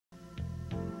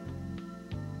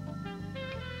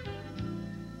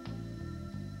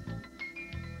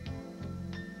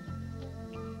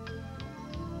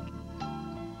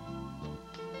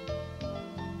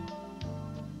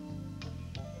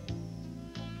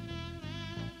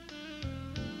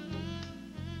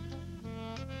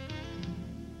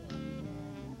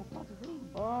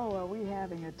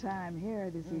having a time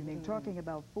here this evening talking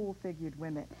about full-figured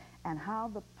women and how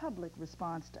the public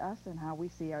responds to us and how we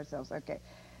see ourselves. Okay.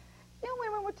 You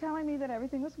women were telling me that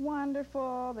everything was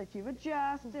wonderful, that you've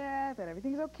adjusted, that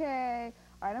everything's okay.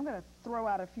 All right, I'm going to throw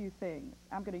out a few things.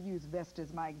 I'm going to use Vesta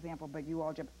as my example, but you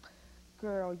all jump.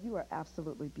 Girl, you are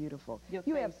absolutely beautiful.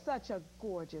 You have such a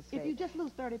gorgeous face. If you just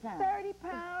lose 30 pounds. 30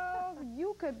 pounds,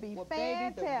 you could be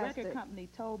fantastic. Baby, the record company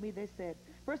told me, they said,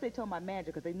 first they told my manager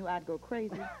because they knew I'd go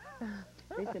crazy.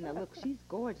 They said, now look, she's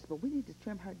gorgeous, but we need to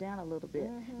trim her down a little bit.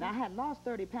 Now, I had lost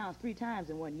 30 pounds 3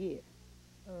 times in 1 year.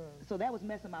 So that was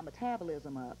messing my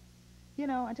metabolism up. You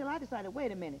know, until I decided,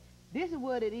 wait a minute, this is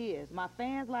what it is. My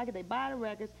fans like it, they buy the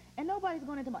records, and nobody's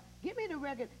going into my, give me the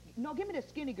record, no, give me the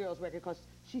skinny girl's record because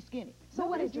she's skinny. So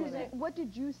what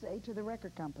did you say to the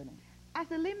record company? I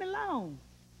said, leave me alone.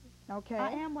 Okay.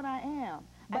 I am what I am.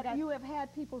 But you have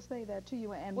had people say that to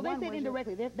you, and well, they say it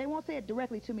indirectly. They won't say it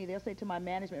directly to me. They'll say it to my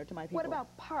management or to my people. What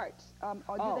about parts?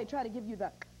 Or do they try to give you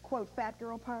the quote fat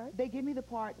girl part? They give me the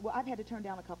part. Well, I've had to turn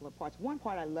down a couple of parts. One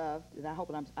part I loved, and I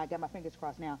hope I got my fingers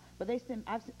crossed now. But they send.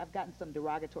 I've gotten some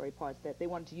derogatory parts that they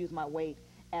wanted to use my weight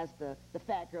as the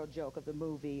fat girl joke of the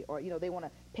movie, or they want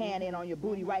to pan in on your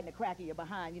booty right in the crack of your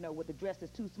behind, with the dress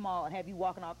that's too small and have you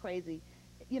walking all crazy.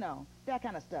 That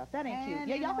kind of stuff. That ain't cute.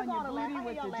 Yeah, y'all can all the laughing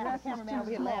with the dress cameraman over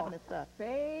here laughing and stuff.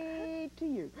 Fade to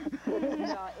you.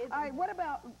 All right, what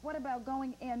about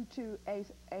going into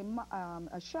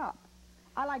a shop?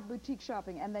 I like boutique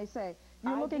shopping, and they say,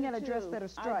 you're looking at a dress that are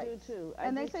striped. I do too.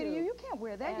 And they say to you, you can't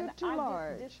wear that, you're too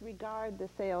large. I disregard the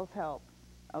sales help,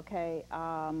 okay?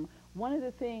 One of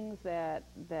the things that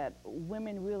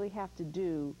women really have to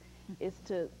do is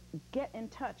to get in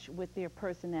touch with their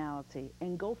personality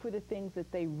and go for the things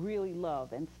that they really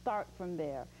love and start from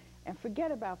there and forget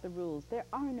about the rules. There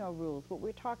are no rules. What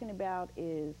we're talking about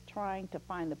is trying to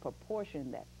find the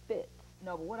proportion that fits.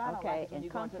 No, but what I don't like is when you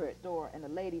go into the store and the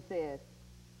lady says,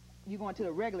 you're going to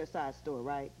the regular size store,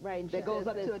 right? Right. That goes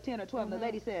up to a 10 or 12 and the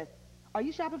lady says, are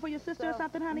you shopping for your sister or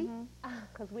something, honey?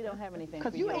 Because we don't have anything.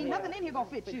 Because you ain't nothing in here gonna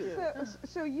fit you.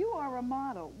 So you are a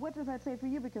model. What does that say for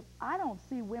you? Because I don't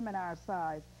see women our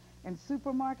size in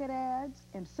supermarket ads,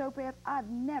 in soap ads. I've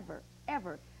never,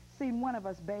 ever seen one of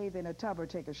us bathe in a tub or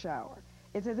take a shower.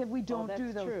 It's as if we don't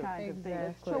do those kinds of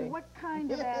things. So what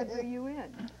kind of ads are you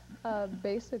in?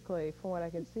 Basically, from what I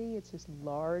can see, it's just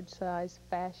large size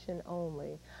fashion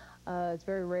only. It's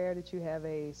very rare that you have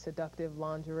a seductive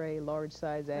lingerie large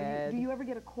size ad. Do you ever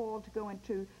get a call to go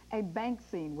into a bank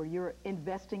scene where you're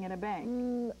investing in a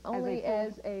bank? Only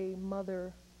as a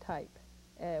mother type,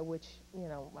 which,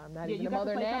 I'm not even a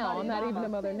mother now. I'm not even a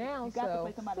mother now,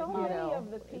 so many of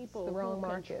the people who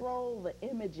control the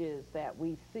images that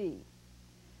we see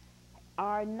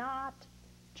are not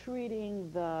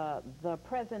treating the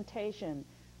presentation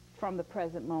from the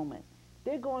present moment.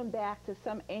 They're going back to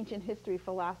some ancient history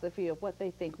philosophy of what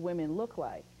they think women look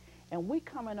like. And we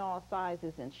come in all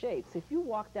sizes and shapes. If you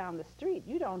walk down the street,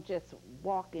 you don't just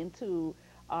walk into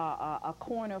a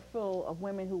corner full of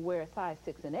women who wear a size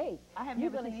 6 and 8. I have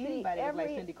never seen anybody look like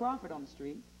Cindy Crawford on the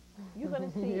street. You're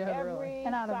going to see every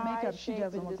And out of makeup, she size,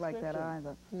 doesn't look like that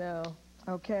either. No.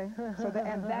 Okay,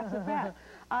 and that's a fact.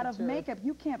 Out of makeup,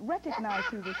 you can't recognize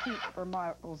who the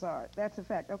supermodels are. That's a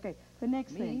fact. Okay, the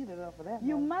next thing. Me either, though, for that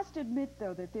you must admit,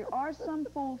 though, that there are some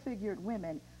full-figured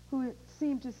women who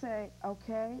seem to say,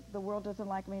 okay, the world doesn't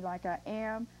like me like I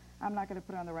am. I'm not going to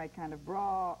put on the right kind of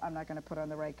bra. I'm not going to put on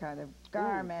the right kind of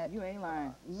garment. Ooh, you ain't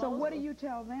lying. So what do you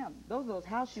tell them? Those are those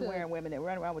house shoe wearing women that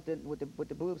run around with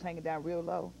the boobs hanging down real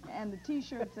low. And the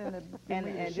T-shirts and the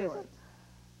and shorts.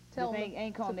 Tell them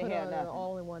ain't to combing put their hair on nothing. an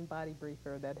all-in-one body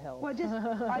briefer that helps. Well,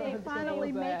 are they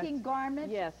finally making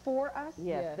garments for us?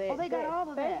 Yes. They got all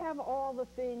of that. They have all the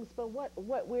things, but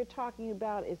what we're talking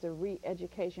about is a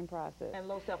re-education process. And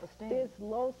low self-esteem. There's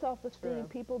low self-esteem. True.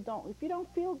 People don't. If you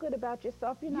don't feel good about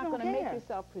yourself, you're not going to make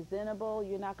yourself presentable.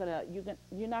 You're not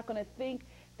going to think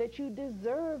that you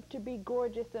deserve to be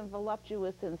gorgeous and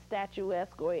voluptuous and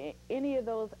statuesque or any of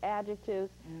those adjectives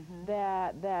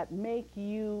that make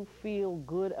you feel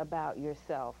good about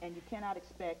yourself. And you cannot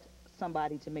expect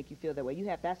somebody to make you feel that way.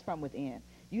 That's from within.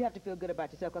 You have to feel good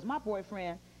about yourself. Because my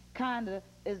boyfriend kinda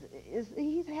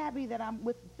he's happy that I'm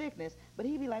with thickness, but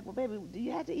he'd be like, well, baby, do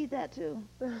you have to eat that too?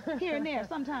 Here and there,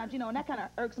 sometimes, and that kind of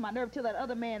irks my nerve till that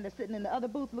other man that's sitting in the other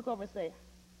booth look over and say,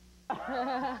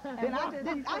 then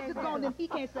I just go, then he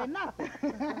can't say nothing.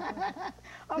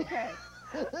 Okay.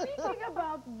 Speaking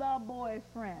about the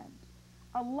boyfriend,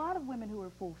 a lot of women who are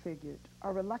full-figured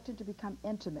are reluctant to become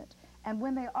intimate. And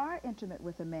when they are intimate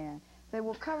with a man, they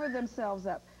will cover themselves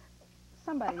up.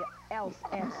 somebody else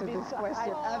answer this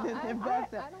question other than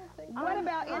Vesta. I don't think What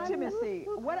about intimacy?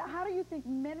 How do you think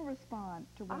men respond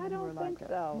to women who are like us?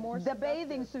 So. The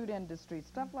bathing suit industry,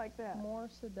 stuff like that. more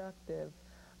seductive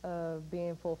of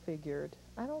being full-figured.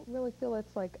 I don't really feel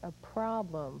it's like a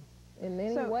problem in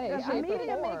any way, does the shape, or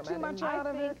media form. make too much I out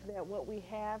of it? think that what we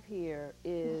have here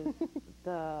is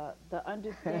the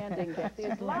understanding that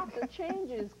there's lots of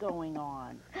changes going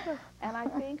on, and I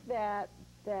think that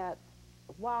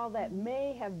while that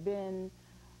may have been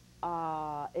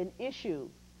an issue,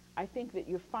 I think that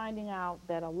you're finding out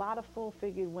that a lot of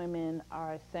full-figured women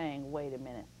are saying, "Wait a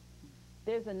minute,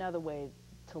 there's another way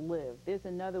to live. There's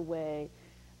another way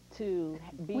to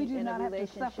be We do in not a have to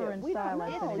relationship." suffer in We don't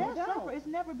silence know. anymore. That suffer, it's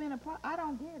never been a problem. I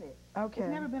don't get it. Okay.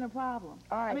 It's never been a problem.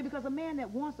 All right. I mean, because a man that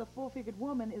wants a full-figured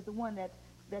woman is the one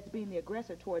that's being the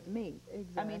aggressor towards me.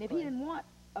 I mean, if he didn't want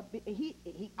he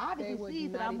They obviously would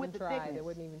sees that not I'm even with the try. thickness. They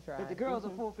wouldn't even try. That the girl's a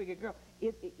full-figured girl.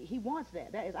 He wants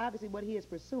that. That is obviously what he is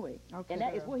pursuing. Okay. And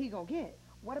that is what he gonna get.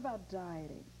 What about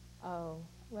dieting? Oh,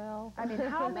 well. I mean,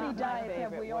 how many Not my diets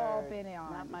have favorite we all word. been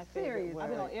on? Not my favorite Seriously. word. I've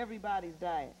been on everybody's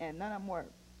diet, and none of them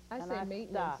work. I And say I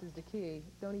maintenance stopped. is the key.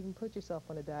 Don't even put yourself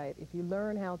on a diet. If you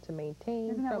learn how to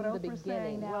maintain Isn't that from what the Oprah's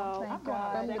saying beginning, now? Well, Thank I'm going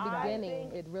God. from the I beginning,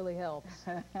 think- it really helps.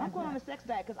 I'm going on a sex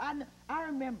diet because I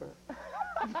remember.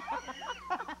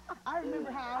 I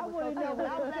remember how I was so thin when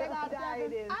I was at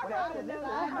size 7. I wrote a note to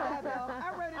myself.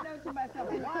 I wrote a note to myself.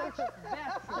 Watch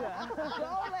Vesta.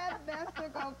 Don't let Vesta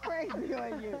go crazy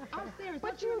on you. I'm serious.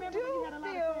 But Don't you remember when you had a lot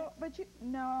of sex? but you,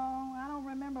 no, I don't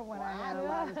remember when I had a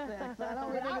lot of sex. I don't But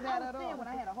remember that I at was thin all. when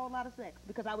I had a whole lot of sex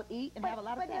because I would eat and have a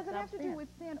lot of But sex. does it I have was to do thin. with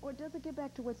thin, or does it get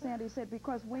back to what Sandy said?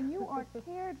 Because when you are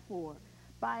cared for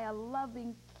by a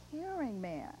loving, caring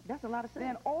man, That's a lot of sex.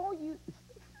 then all you...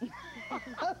 I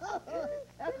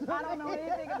don't know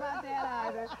anything about that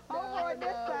either. Over on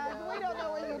this side, we don't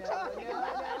know what you're talking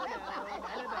about.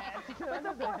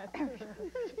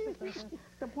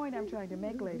 The point I'm trying to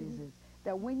make, ladies, is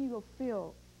that when you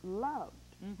feel loved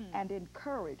and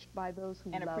encouraged by those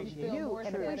who And love appreciated. you, More and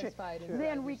appreciate, satisfied inside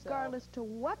then yourself. regardless to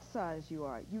what size you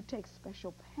are, you take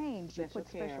special pains, you Special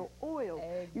put care. special oils,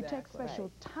 you take Exactly.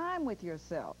 special time with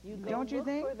yourself. Don't you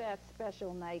think? look for that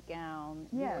special nightgown.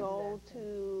 Yes.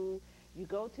 You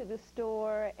go to the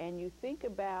store and you think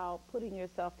about putting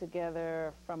yourself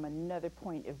together from another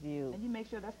point of view. And you make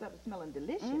sure that stuff is smelling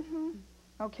delicious.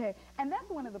 Okay, and that's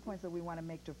one of the points that we want to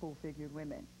make to full-figured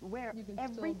women, where You can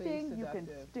still be everything you can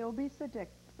seductive. still be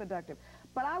seductive.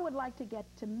 But I would like to get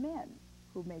to men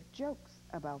who make jokes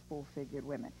about full-figured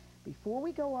women. Before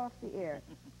we go off the air,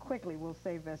 quickly, we'll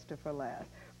save Vesta for last.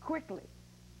 Quickly,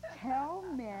 tell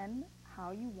men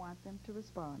how you want them to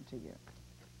respond to you,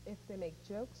 If they make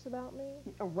jokes about me,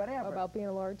 or whatever. about being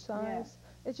a large size,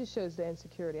 it just shows the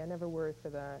insecurity. I never worried for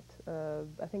that.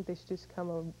 I think they should just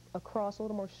come across a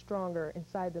little more stronger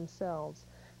inside themselves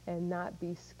and not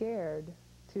be scared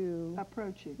to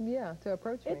approach you. to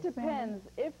approach me. It depends.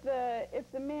 If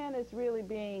the man is really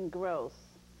being gross,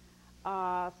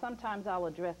 sometimes I'll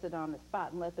address it on the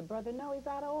spot and let the brother know he's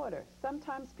out of order.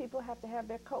 Sometimes people have to have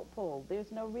their coat pulled.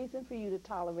 There's no reason for you to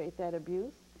tolerate that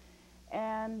abuse.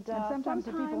 And sometimes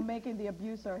the people making the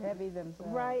abuse are heavy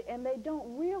themselves. Right, and they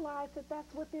don't realize that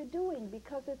that's what they're doing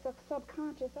because it's a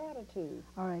subconscious attitude.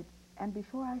 All right, and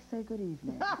before I say good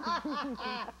evening,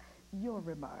 your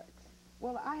remarks.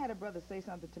 Well, I had a brother say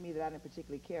something to me that I didn't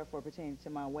particularly care for pertaining to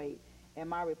my weight, and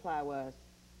my reply was,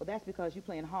 well, that's because you're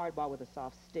playing hardball with a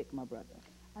soft stick, my brother.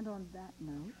 And on that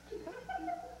note,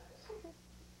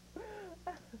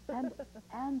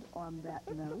 and on that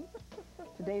note,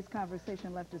 today's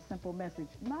conversation left a simple message,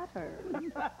 not hers,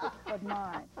 but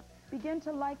mine. Begin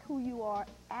to like who you are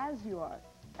as you are.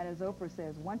 And as Oprah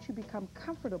says, once you become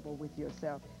comfortable with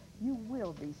yourself, you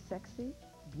will be sexy,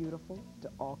 beautiful to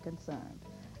all concerned.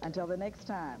 Until the next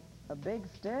time, a big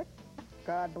stick,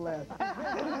 God bless.